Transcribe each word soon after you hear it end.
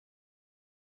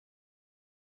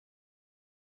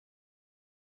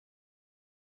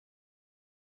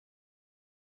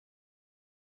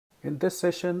In this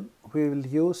session, we will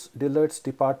use Dillard's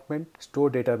Department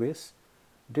Store Database.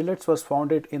 Dillard's was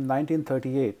founded in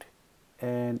 1938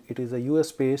 and it is a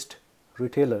US based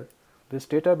retailer. This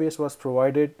database was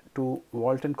provided to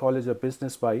Walton College of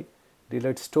Business by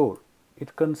Dillard Store.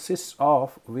 It consists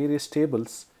of various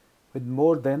tables with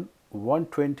more than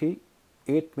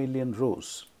 128 million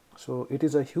rows. So it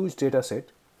is a huge data set.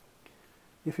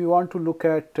 If you want to look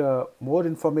at more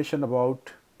information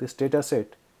about this data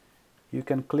set, you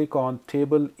can click on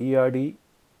Table ERD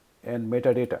and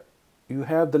Metadata. You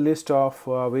have the list of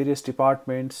various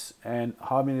departments and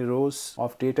how many rows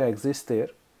of data exist there.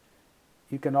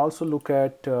 You can also look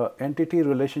at entity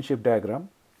relationship diagram,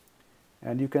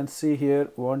 and you can see here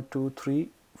 1, 2, 3,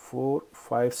 4,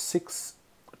 5, 6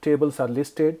 tables are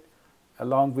listed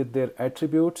along with their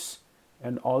attributes,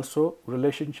 and also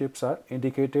relationships are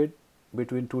indicated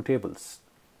between two tables.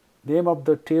 Name of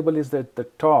the table is at the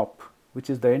top, which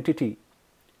is the entity,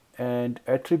 and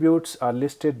attributes are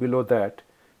listed below that.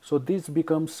 So this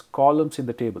becomes columns in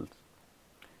the table.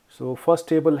 So first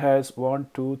table has 1,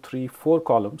 2, 3, 4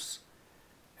 columns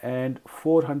and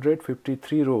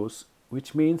 453 rows,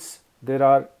 which means there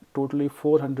are totally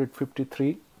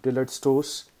 453 Dillard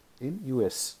stores in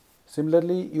US.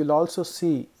 Similarly, you'll also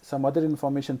see some other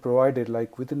information provided,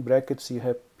 like within brackets you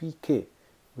have PK,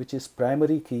 which is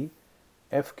primary key,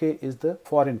 FK is the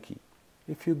foreign key.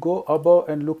 If you go above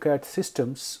and look at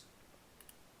systems,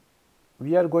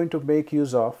 we are going to make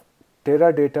use of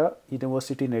Teradata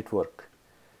University Network.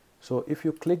 So if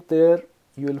you click there,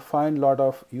 you will find a lot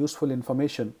of useful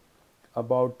information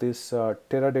about this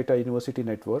Teradata University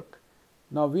Network.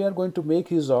 Now we are going to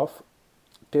make use of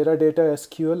Teradata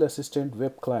SQL Assistant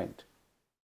web client.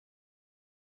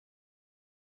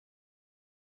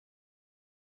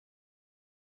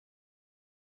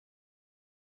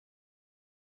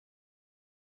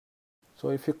 So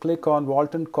if you click on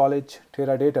Walton College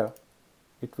Teradata,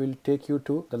 it will take you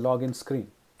to the login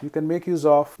screen. You can make use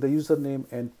of the username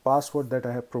and password that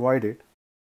I have provided.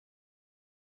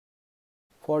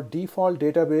 For default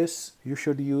database, you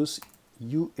should use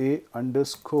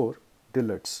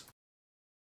UA_Dillards.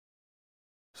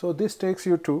 So this takes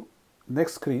you to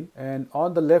next screen, and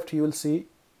on the left you will see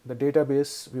the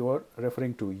database we were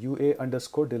referring to,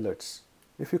 UA_Dillards.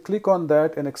 If you click on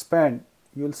that and expand,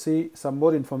 you will see some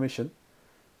more information.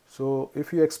 So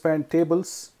if you expand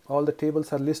tables, all the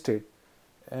tables are listed,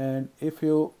 and if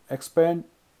you expand,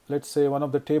 let's say, one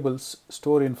of the tables,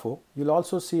 store info, you'll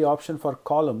also see option for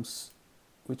columns,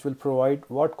 which will provide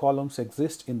what columns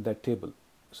exist in that table.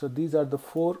 So these are the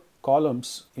 4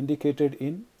 columns indicated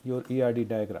in your ERD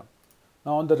diagram.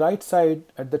 Now on the right side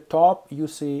at the top, you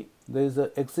see there is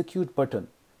a execute button.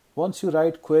 Once you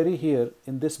write query here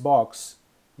in this box,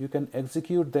 you can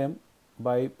execute them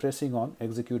by pressing on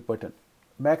execute button.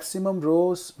 Maximum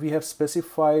rows we have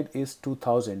specified is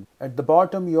 2000. At the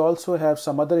bottom you also have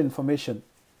some other information,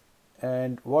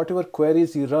 and whatever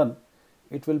queries you run,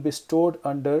 it will be stored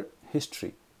under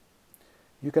history.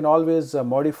 You can always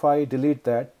modify, delete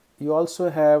that. You also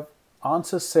have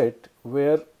answer set,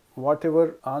 where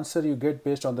whatever answer you get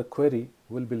based on the query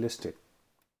will be listed.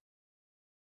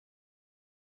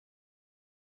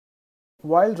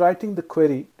 While writing the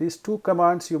query, these 2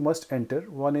 commands you must enter.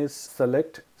 One is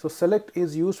select. So select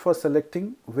is used for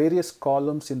selecting various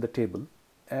columns in the table,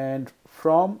 and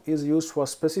from is used for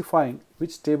specifying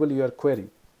which table you are querying.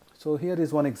 So here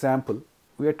is one example.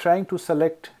 We are trying to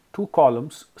select 2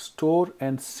 columns, store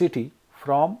and city,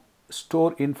 from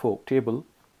store info table.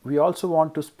 We also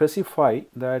want to specify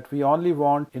that we only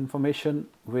want information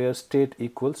where state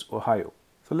equals Ohio.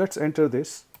 So let's enter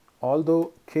this.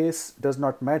 Although case does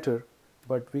not matter,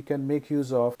 but we can make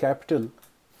use of capital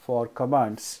for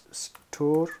commands,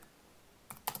 store,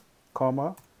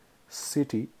 comma,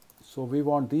 city. So we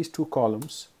want these 2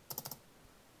 columns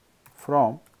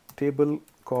from table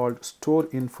called store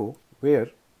info, where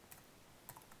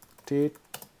state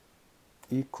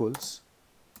equals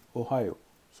Ohio,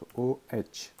 so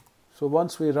OH. So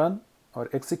once we run or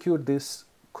execute this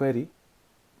query,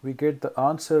 we get the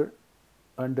answer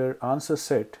under answer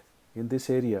set in this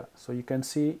area. So you can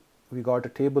see we got a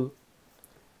table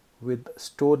with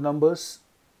store numbers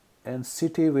and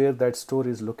city where that store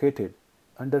is located.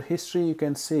 Under history, you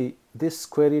can see this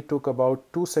query took about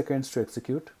 2 seconds to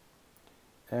execute,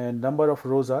 and number of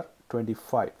rows are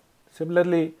 25.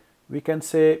 Similarly, we can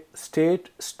say state,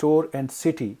 store and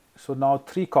city. So now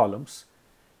 3 columns,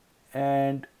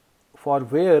 and for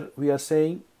where we are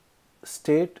saying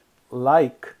state,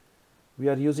 like we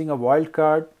are using a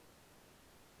wildcard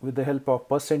with the help of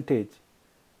percentage,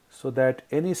 so that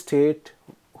any state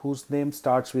whose name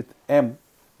starts with M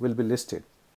will be listed.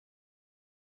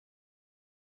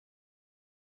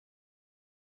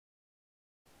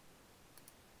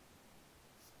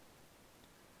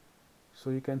 So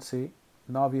you can see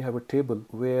now we have a table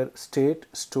where state,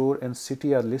 store and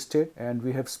city are listed, and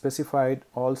we have specified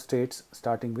all states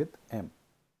starting with M.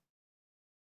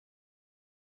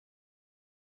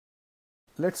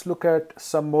 Let's look at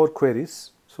some more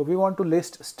queries. So we want to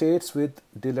list states with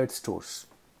Dillard stores.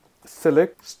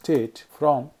 Select state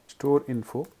from store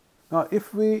info. Now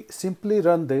if we simply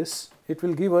run this, it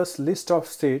will give us list of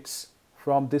states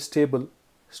from this table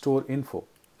store info.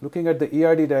 Looking at the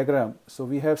ERD diagram, so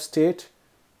we have state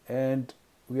and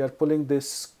we are pulling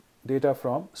this data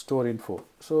from store info.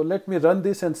 So let me run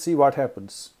this and see what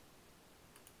happens.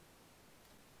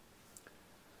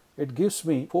 It gives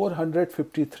me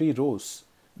 453 rows.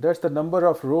 That's the number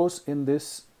of rows in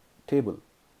this table,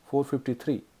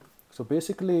 453. So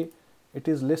basically it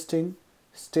is listing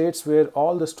states where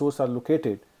all the stores are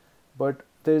located, but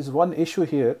there is one issue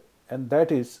here, and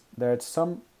that is that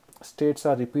some states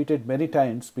are repeated many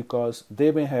times because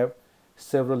they may have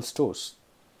several stores.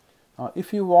 Now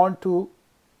if you want to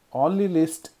only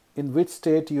list in which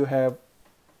state you have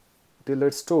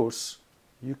Dillard stores,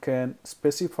 you can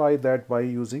specify that by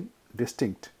using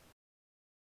distinct.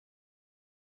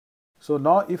 So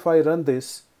now if I run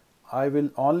this, I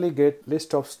will only get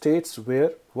list of states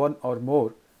where one or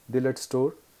more Dillard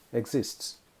store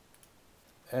exists,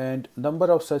 and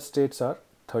number of such states are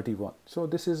 31. So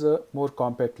this is a more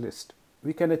compact list.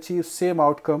 We can achieve same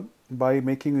outcome by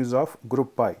making use of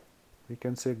group by. We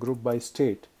can say group by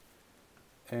state,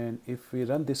 and if we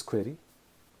run this query,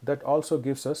 that also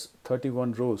gives us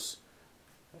 31 rows,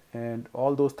 and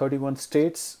all those 31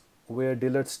 states where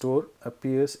Dillard store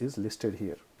appears is listed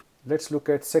here. Let's look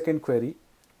at second query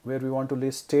where we want to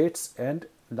list states and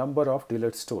number of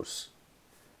Dillard stores.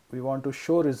 We want to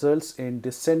show results in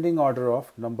descending order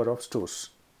of number of stores.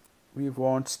 We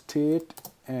want state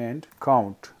and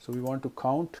count. So we want to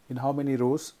count in how many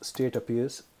rows state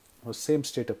appears or same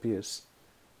state appears.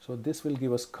 So this will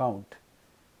give us count.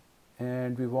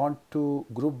 And we want to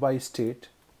group by state,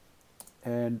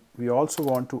 and we also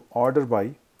want to order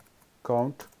by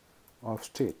count of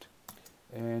state,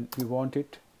 and we want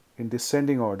it in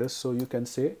descending order, so you can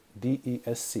say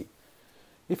DESC.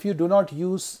 If you do not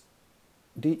use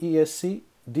DESC,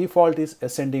 default is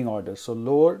ascending order, so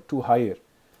lower to higher.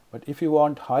 But if you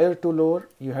want higher to lower,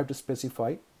 you have to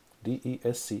specify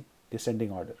DESC,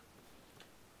 descending order.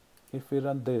 If we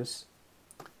run this,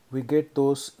 we get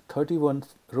those 31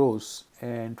 rows,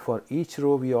 and for each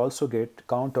row we also get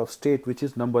count of state, which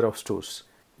is number of stores.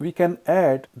 We can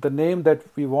add the name that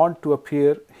we want to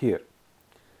appear here.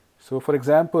 So for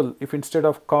example, if instead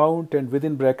of count and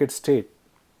within bracket state,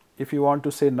 if you want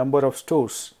to say number of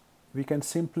stores, we can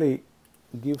simply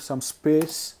give some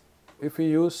space. If we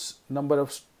use number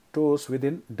of stores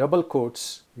within double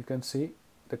quotes, you can see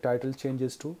the title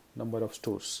changes to number of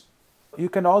stores. You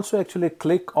can also actually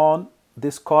click on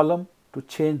this column to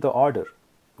change the order.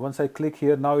 Once I click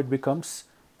here, now it becomes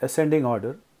ascending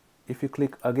order. If you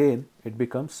click again, it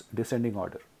becomes descending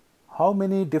order. How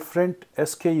many different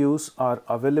SKUs are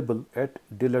available at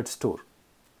Dillard store?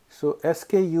 So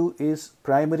SKU is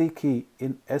primary key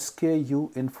in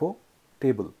SKU info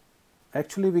table.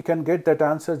 Actually, we can get that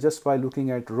answer just by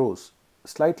looking at rows.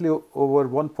 Slightly over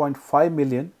 1.5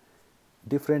 million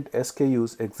different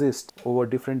SKUs exist over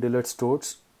different Dillard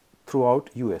stores throughout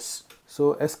US.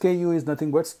 So SKU is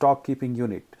nothing but stock keeping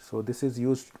unit. So this is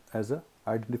used as a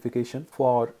identification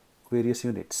for various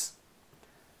units.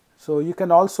 So you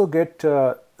can also get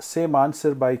same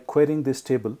answer by querying this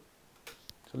table.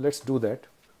 So let's do that.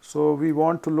 So we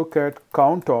want to look at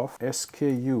count of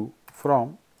SKU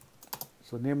from,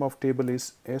 so name of table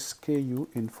is SKU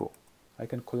info. I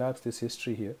can collapse this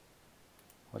history here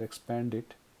or expand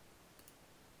it.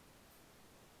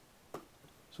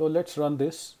 So let's run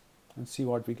this and see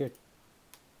what we get.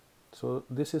 So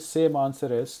this is same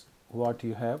answer as what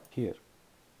you have here.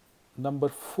 Number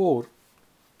 4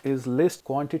 is list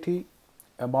quantity,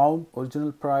 amount,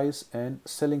 original price and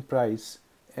selling price,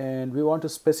 and we want to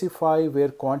specify where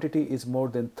quantity is more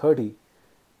than 30,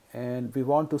 and we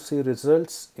want to see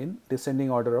results in descending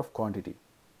order of quantity.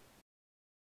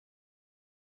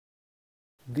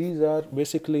 These are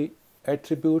basically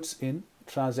attributes in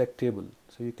transact table.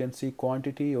 So you can see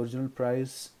quantity, original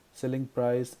price, selling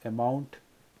price, amount.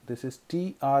 This is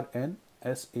TRN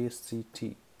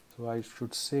SACT. So I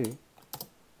should say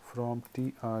from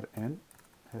TRN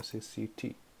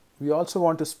SACT. We also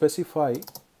want to specify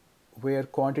where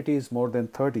quantity is more than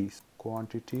 30.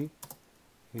 Quantity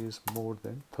is more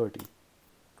than 30.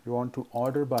 We want to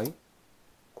order by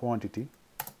quantity,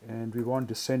 and we want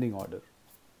descending order.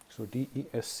 So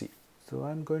DESC. So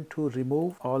I'm going to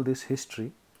remove all this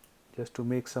history just to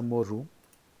make some more room.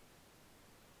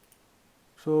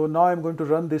 So now I'm going to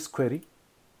run this query.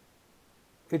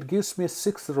 It gives me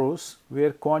 6 rows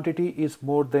where quantity is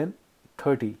more than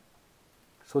 30.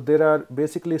 So there are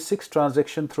basically 6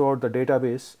 transactions throughout the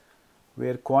database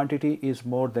where quantity is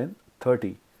more than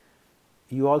 30.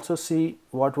 You also see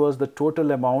what was the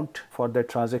total amount for that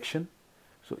transaction.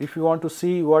 So if you want to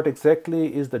see what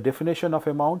exactly is the definition of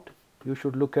amount, you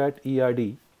should look at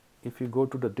ERD. If you go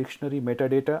to the dictionary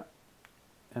metadata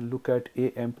and look at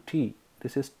AMT,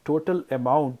 this is total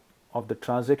amount of the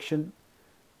transaction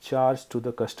charged to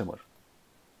the customer.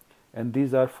 And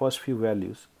these are first few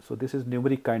values. So this is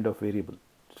numeric kind of variable.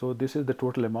 So this is the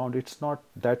total amount. It's not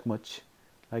that much,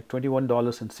 like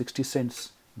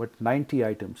 $21.60, but 90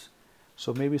 items.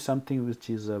 So maybe something which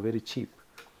is very cheap.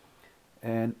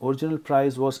 And original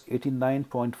price was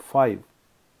 89.5,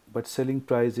 but selling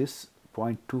price is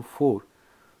 0.24.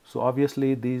 So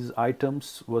obviously these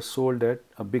items were sold at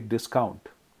a big discount.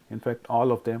 In fact,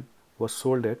 all of them were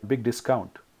sold at big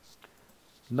discount.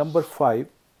 Number 5,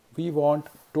 we want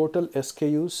total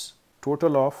SKUs,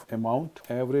 total of amount,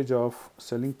 average of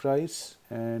selling price,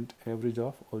 and average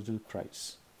of original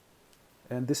price.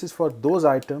 And this is for those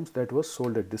items that were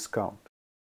sold at discount.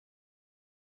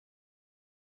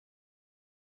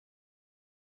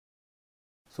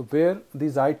 So where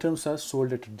these items are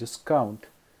sold at a discount,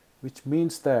 which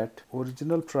means that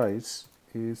original price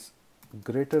is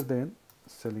greater than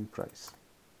selling price.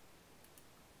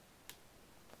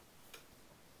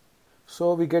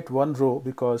 So we get one row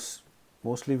because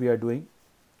mostly we are doing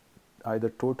either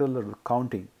total or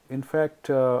counting. In fact,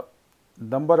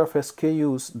 number of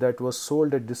SKUs that was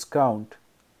sold at discount,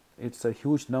 it's a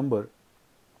huge number,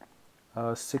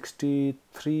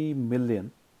 63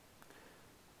 million,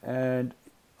 and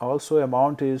also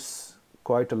amount is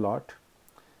quite a lot,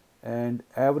 and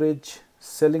average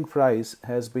selling price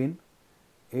has been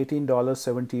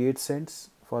 $18.78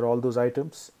 for all those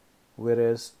items,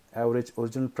 whereas average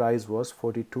original price was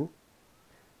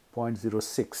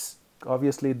 42.06.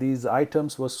 Obviously these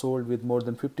items were sold with more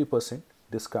than 50%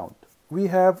 discount. We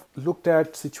have looked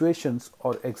at situations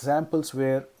or examples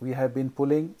where we have been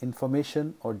pulling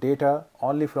information or data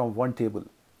only from one table,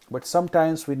 but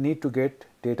sometimes we need to get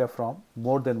data from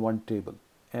more than one table,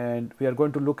 and we are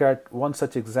going to look at one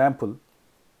such example,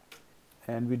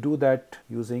 and we do that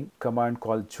using command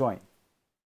called join.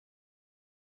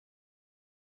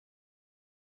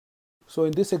 So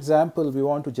in this example, we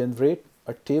want to generate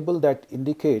a table that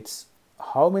indicates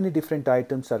how many different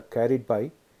items are carried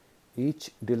by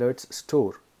each Dillard's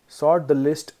store. Sort the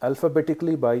list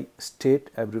alphabetically by state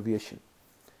abbreviation.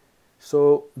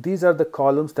 So these are the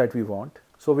columns that we want.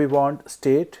 So we want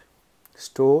state,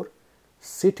 store,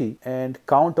 city, and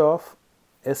count of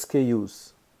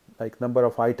SKUs, like number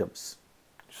of items.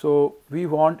 So we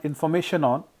want information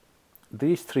on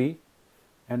these three,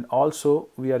 and also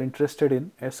we are interested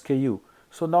in SKU.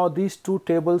 So now these two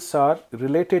tables are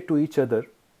related to each other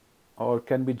or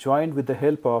can be joined with the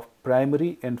help of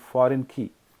primary and foreign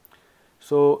key.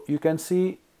 So you can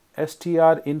see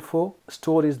str info,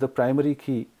 store is the primary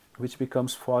key, which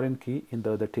becomes foreign key in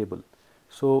the other table.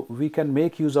 So we can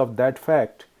make use of that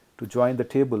fact to join the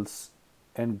tables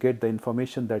and get the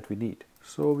information that we need.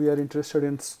 So we are interested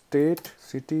in state,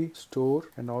 city, store,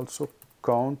 and also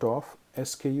count of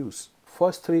SKUs.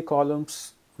 First three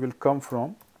columns will come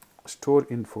from store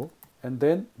info, and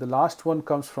then the last one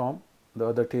comes from the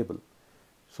other table.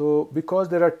 So because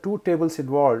there are two tables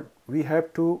involved, we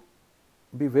have to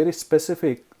be very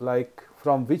specific, like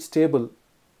from which table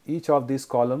each of these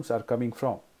columns are coming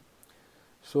from.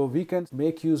 So we can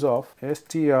make use of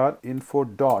str info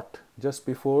dot just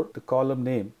before the column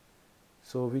name.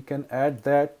 So we can add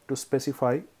that to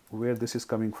specify where this is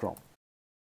coming from.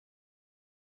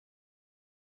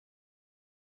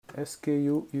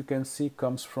 SKU, you can see,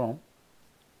 comes from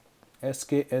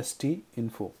skst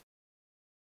info,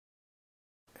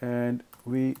 and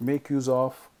we make use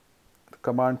of the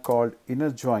command called inner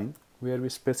join, where we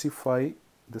specify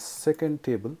the second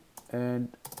table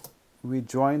and we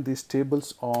join these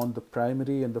tables on the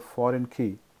primary and the foreign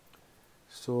key.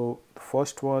 So the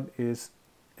first one is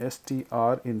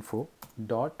str info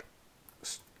dot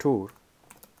store,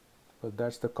 but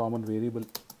that's the common variable,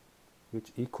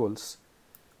 which equals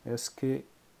skst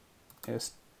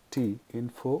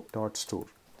info dot store.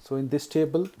 So in this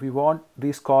table we want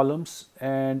these columns,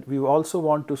 and we also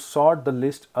want to sort the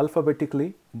list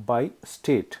alphabetically by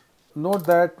state. Note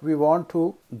that we want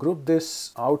to group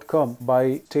this outcome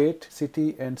by state,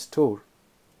 city, and store.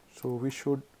 So we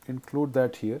should include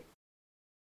that here,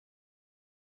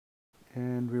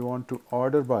 and we want to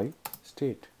order by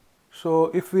state.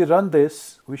 So if we run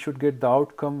this, we should get the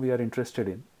outcome we are interested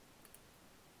in.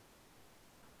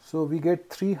 So we get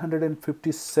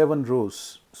 357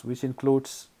 rows, which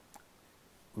includes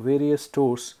various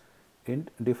stores in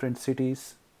different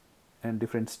cities and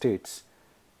different states.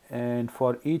 And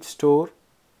for each store,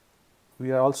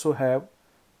 we also have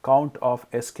count of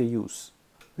SKUs.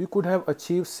 We could have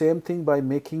achieved same thing by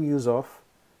making use of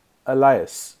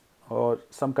alias or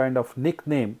some kind of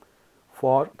nickname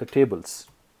for the tables.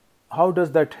 How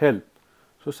does that help?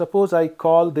 So suppose I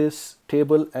call this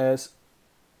table as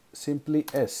simply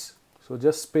S. So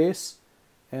just space,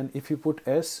 and if you put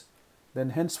S,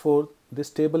 then henceforth this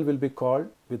table will be called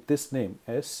with this name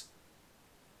S.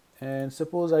 And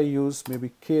suppose I use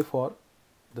maybe K for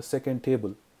the second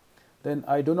table, then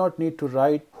I do not need to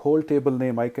write whole table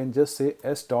name. I can just say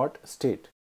S dot state.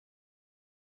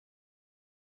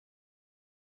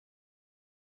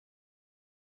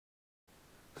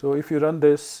 So if you run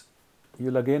this,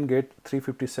 you'll again get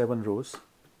 357 rows.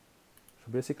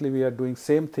 So basically we are doing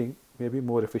same thing, maybe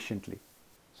more efficiently.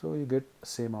 So you get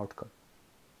same outcome.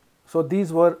 So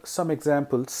these were some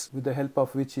examples with the help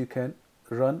of which you can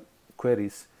run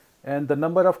queries. And the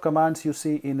number of commands you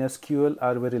see in SQL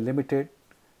are very limited,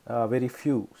 very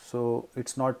few. So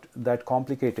it's not that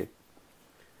complicated.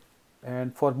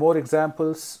 And for more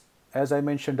examples, as I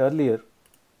mentioned earlier,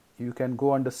 you can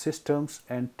go under Systems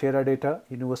and Teradata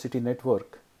University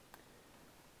Network.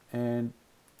 And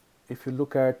if you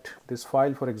look at this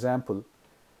file, for example,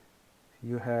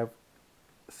 you have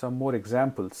some more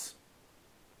examples.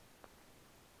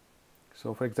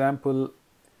 So for example,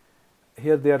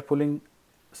 here they are pulling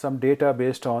some data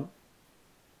based on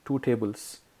two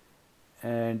tables.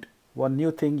 And one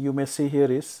new thing you may see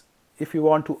here is if you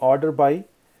want to order by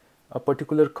a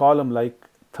particular column, like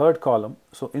third column,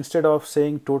 so instead of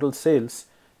saying total sales,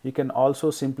 you can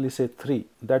also simply say 3.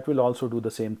 That will also do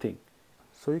the same thing.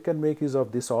 So you can make use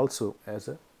of this also as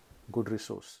a good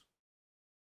resource.